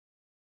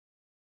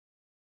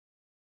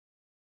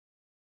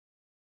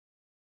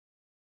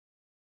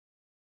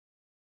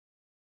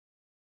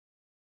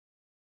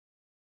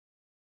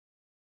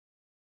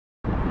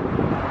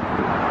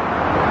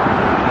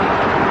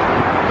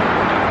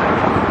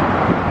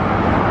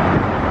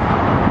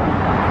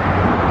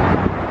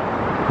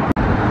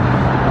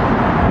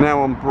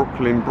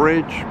Brooklyn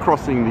Bridge,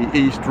 crossing the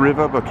East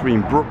River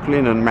between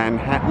Brooklyn and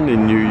Manhattan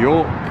in New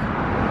York.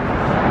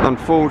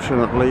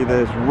 Unfortunately,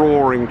 there's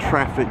roaring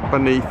traffic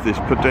beneath this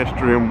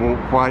pedestrian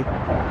walkway,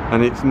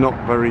 and it's not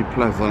very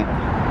pleasant.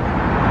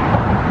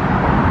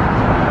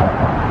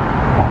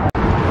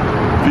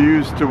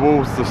 Views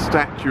towards the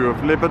Statue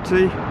of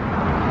Liberty.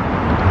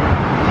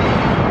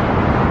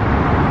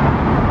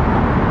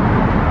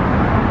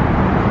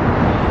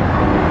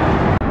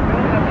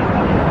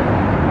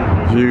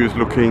 Views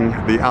looking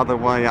the other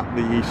way up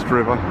the East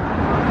River.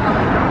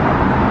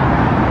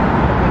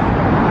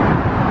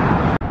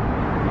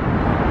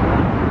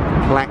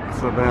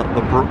 Plaques about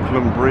the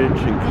Brooklyn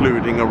Bridge,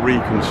 including a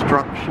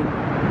reconstruction.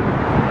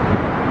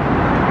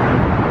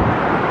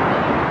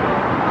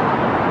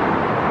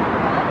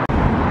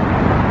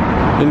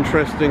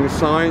 Interesting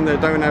sign, they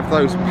don't have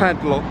those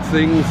padlock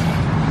things,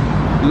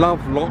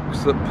 love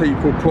locks that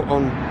people put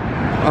on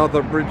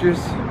other bridges.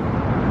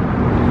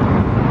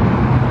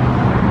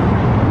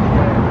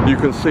 You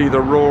can see the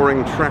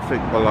roaring traffic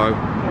below.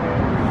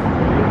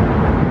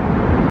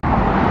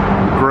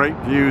 Great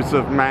views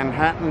of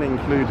Manhattan,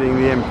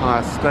 including the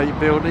Empire State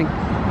Building.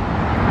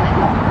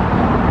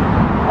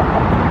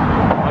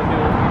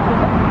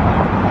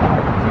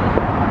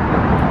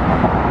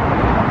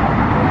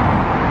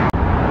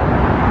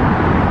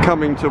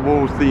 Coming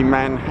towards the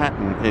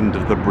Manhattan end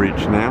of the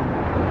bridge now.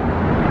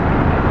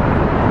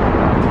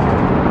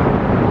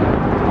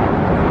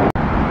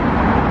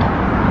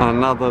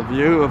 Another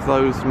view of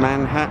those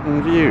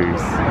Manhattan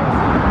views.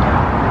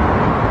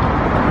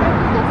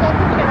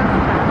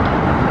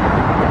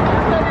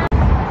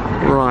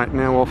 Right,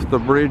 now off the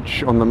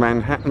bridge on the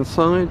Manhattan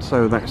side,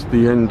 so that's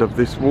the end of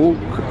this walk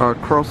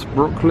across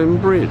Brooklyn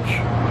Bridge.